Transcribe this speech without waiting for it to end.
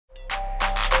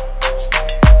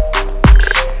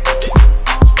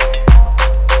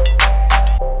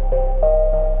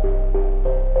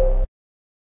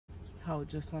hold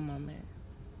just one moment.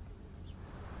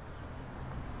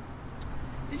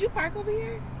 Did you park over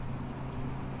here?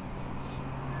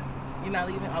 You're not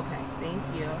leaving? Okay, thank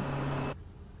you.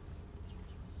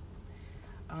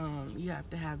 You have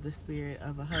to have the spirit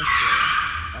of a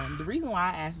hustler. The reason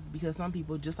why I asked is because some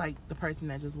people, just like the person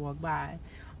that just walked by,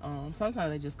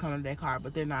 sometimes they just come to their car,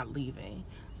 but they're not leaving.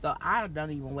 So I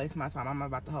don't even waste my time. I'm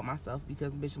about to hold myself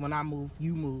because, bitch, when I move,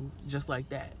 you move just like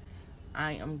that.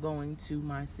 I am going to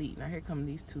my seat. Now, here come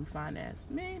these two fine-ass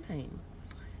men, honey.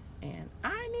 And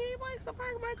I need a place to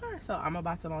park my car. So I'm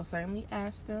about to most certainly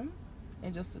ask them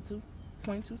in just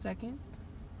 2.2 seconds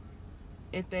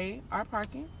if they are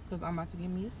parking, because I'm about to give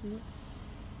me a seat.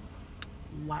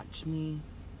 Watch me.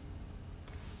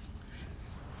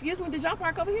 Excuse me, did y'all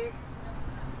park over here?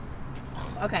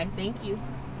 Okay, thank you.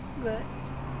 Good.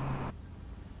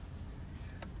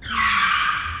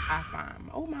 I find,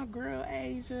 oh, my girl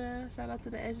Asia. Shout out to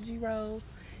the SG Rose.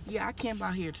 Yeah, I camp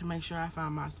out here to make sure I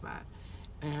find my spot.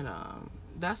 And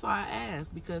that's why I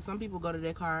asked, because some people go to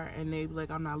their car and they be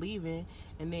like, I'm not leaving,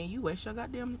 and then you waste your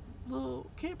goddamn little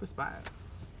camper spot.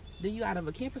 Then you out of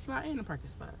a camper spot and a parking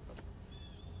spot.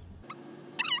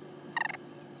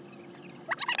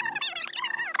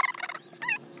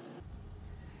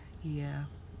 Yeah,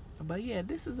 but yeah,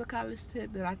 this is a college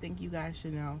tip that I think you guys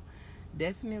should know.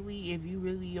 Definitely, if you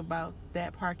really about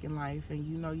that parking life and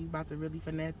you know you about to really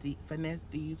finesse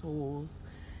these holes,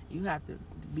 you have to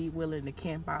be willing to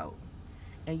camp out,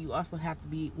 and you also have to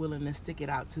be willing to stick it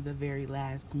out to the very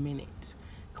last minute.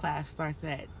 Class starts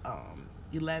at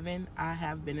 11. I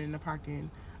have been in the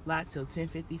parking lot till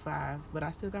 10:55, but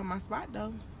I still got my spot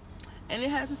though, and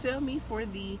it hasn't failed me for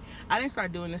the. I didn't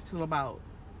start doing this till about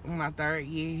my 3rd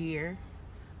year here,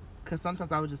 cause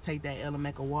sometimes I would just take that L and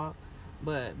make a walk,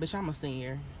 but bitch, I'm a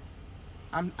senior.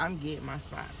 I'm getting my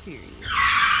spot. Period.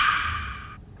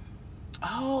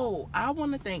 Oh, I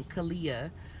want to thank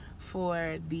TaKenyah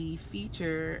for the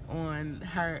feature on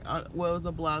her. Well, it was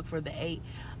a blog for the 8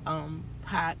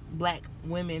 black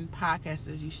women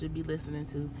podcasters you should be listening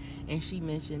to, and she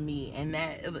mentioned me, and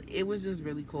that it was just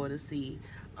really cool to see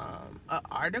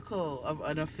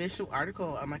an official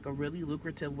article on like a really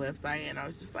lucrative website, and I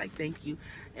was just like, thank you.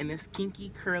 And it's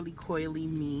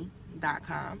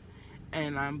kinkycurlycoilyme.com,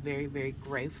 and I'm very, very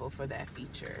grateful for that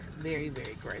feature. Very,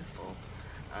 very grateful.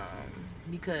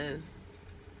 Because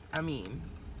I mean,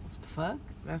 what the fuck?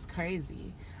 That's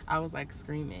crazy. I was like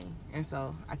screaming, and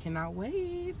so I cannot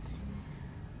wait.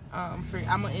 I'm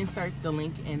gonna insert the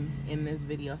link in this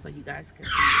video so you guys can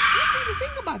see it. You see, the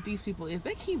thing about these people is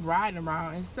they keep riding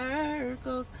around in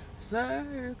circles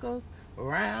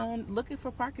around looking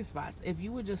for parking spots. If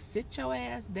you would just sit your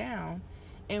ass down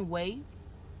and wait,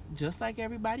 just like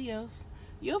everybody else,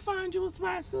 you'll find you a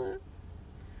spot, son.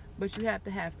 But you have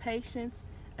to have patience,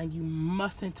 and you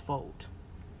mustn't fold.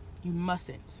 You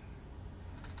mustn't.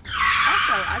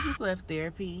 Also, I just left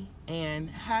therapy,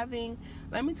 and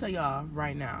let me tell y'all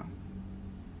right now,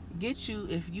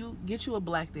 if you get you a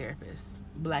black therapist,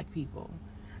 black people,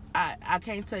 I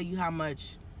can't tell you how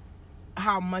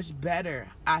much better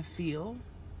I feel.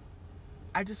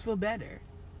 I just feel better.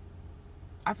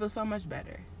 I feel so much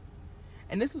better.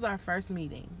 And this was our first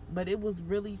meeting, but it was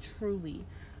really, truly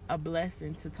a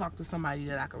blessing to talk to somebody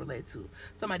that I could relate to.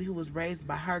 Somebody who was raised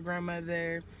by her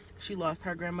grandmother. She lost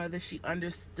her grandmother. She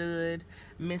understood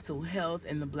mental health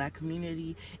in the black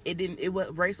community.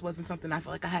 Race wasn't something I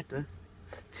felt like I had to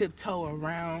tiptoe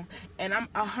around. And I'm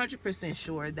 100%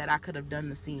 sure that I could have done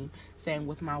the same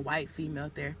with my white female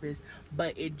therapist.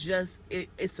 But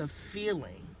it's a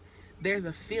feeling. There's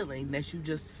a feeling that you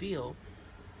just feel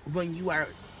when you are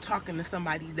talking to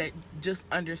somebody that just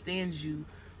understands you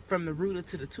from the rooter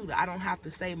to the tutor. I don't have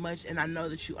to say much, and I know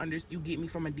that you get me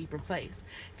from a deeper place.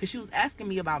 Because she was asking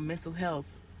me about mental health,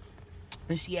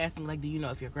 and she asked me, like, do you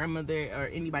know if your grandmother or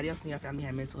anybody else in your family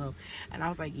had mental health? And I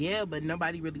was like, yeah, but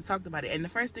nobody really talked about it. And the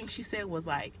first thing she said was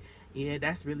like, yeah,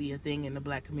 that's really a thing in the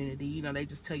black community. You know, they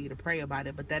just tell you to pray about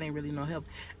it, but that ain't really no help.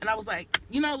 And I was like,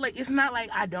 you know, like, it's not like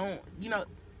I don't, you know,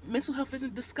 mental health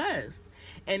isn't discussed.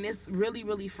 And it's really,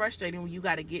 really frustrating when you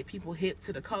got to get people hip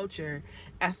to the culture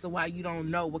as to why you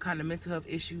don't know what kind of mental health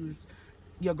issues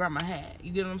your grandma had.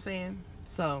 You get what I'm saying?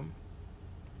 So,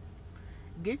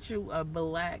 get you a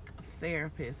black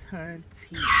therapist,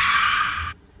 hunty.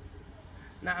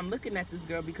 Now, I'm looking at this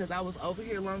girl because I was over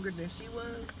here longer than she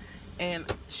was,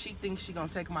 and she thinks she gonna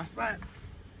take my spot.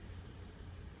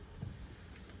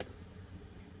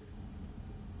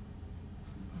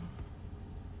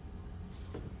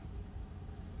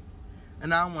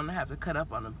 And I don't want to have to cut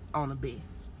up on a bed.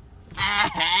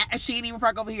 She didn't even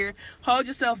park over here. Hold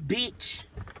yourself, bitch.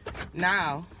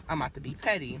 Now, I'm about to be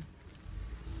petty.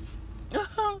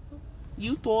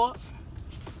 You thought.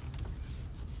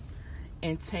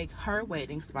 And take her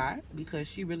waiting spot because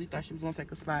she really thought she was gonna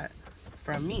take a spot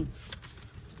from me.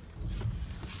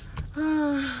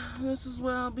 This is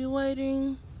where I'll be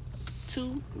waiting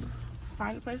to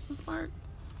find a place to park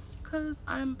because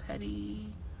I'm petty,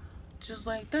 just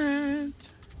like that.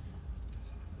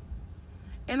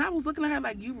 And I was looking at her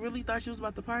like, you really thought she was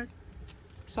about to park?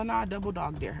 So now I double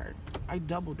dog dare her. I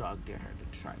double dog dare her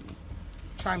to try me.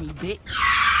 Try me, bitch.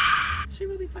 She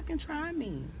really fucking tried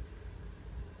me.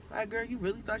 Like, girl, you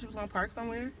really thought she was gonna park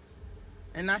somewhere?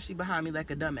 And now she behind me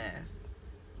like a dumbass.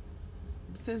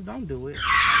 Sis, don't do it.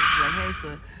 I was like, hey,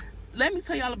 sir, let me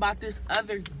tell y'all about this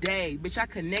other day. Bitch, I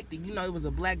connected. You know, it was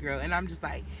a black girl. And I'm just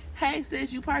like, hey,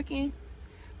 sis, you parking?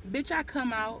 Bitch, I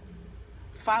come out,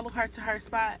 follow her to her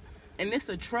spot, and it's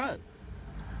a truck.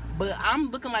 But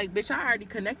I'm looking like, bitch, I already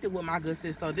connected with my good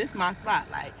sis, so this my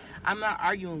spot. Like, I'm not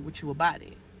arguing with you about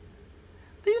it.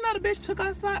 Do you know the bitch took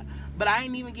our spot? But I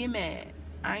ain't even get mad.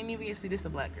 I ain't even get, see, this a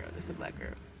black girl. This a black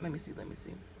girl. Let me see, let me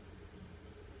see.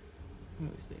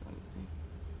 Let me see, let me see.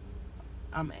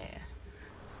 I'm mad.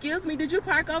 Excuse me, did you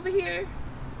park over here?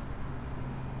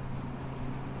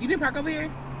 You didn't park over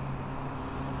here?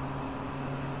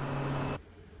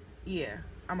 Yeah,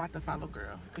 I'm about to follow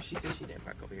girl because she said she didn't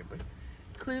park over here, but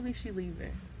clearly she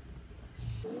leaving.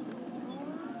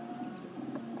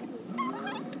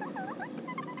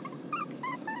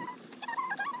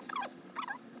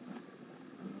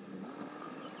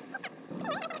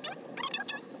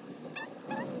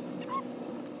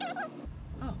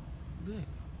 Oh, good.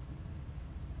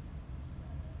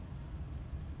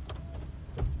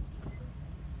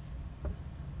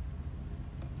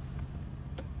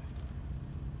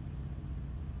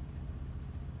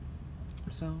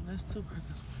 So that's 2 parking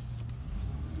spots.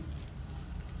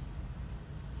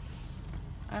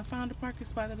 I found a parking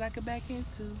spot that I could back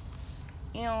into.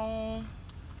 And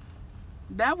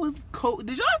that was cool.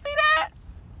 Did y'all see that?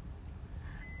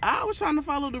 I was trying to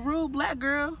follow the rude black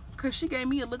girl because she gave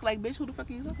me a look like, bitch, who the fuck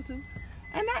are you talking to?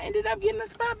 And I ended up getting a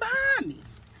spot behind me.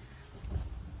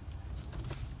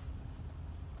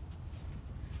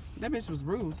 That bitch was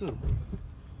rude too.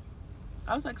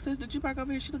 I was like, sis, did you park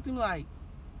over here? She looked at me like,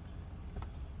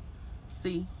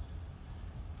 see,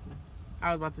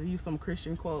 I was about to use some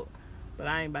Christian quote, but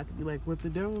I ain't about to be like, what the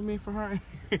devil meant for her?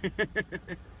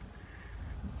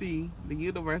 See, the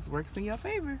universe works in your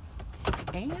favor.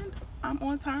 And I'm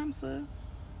on time, so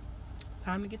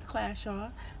time to get to class,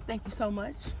 y'all. Thank you so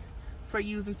much for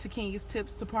using TaKenyah's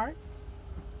tips to park.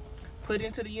 Put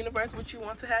into the universe what you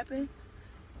want to happen,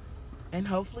 and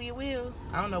hopefully it will.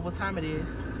 I don't know what time it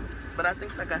is, but I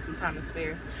think I got some time to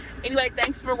spare. Anyway,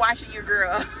 thanks for watching your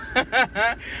girl.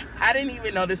 I didn't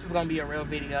even know this was gonna be a real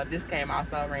video. This came out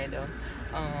so random.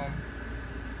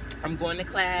 I'm going to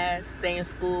class, stay in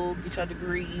school, get your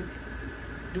degree,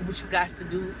 do what you got to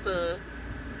do. So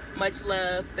much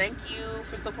love. Thank you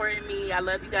for supporting me. I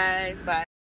love you guys. Bye.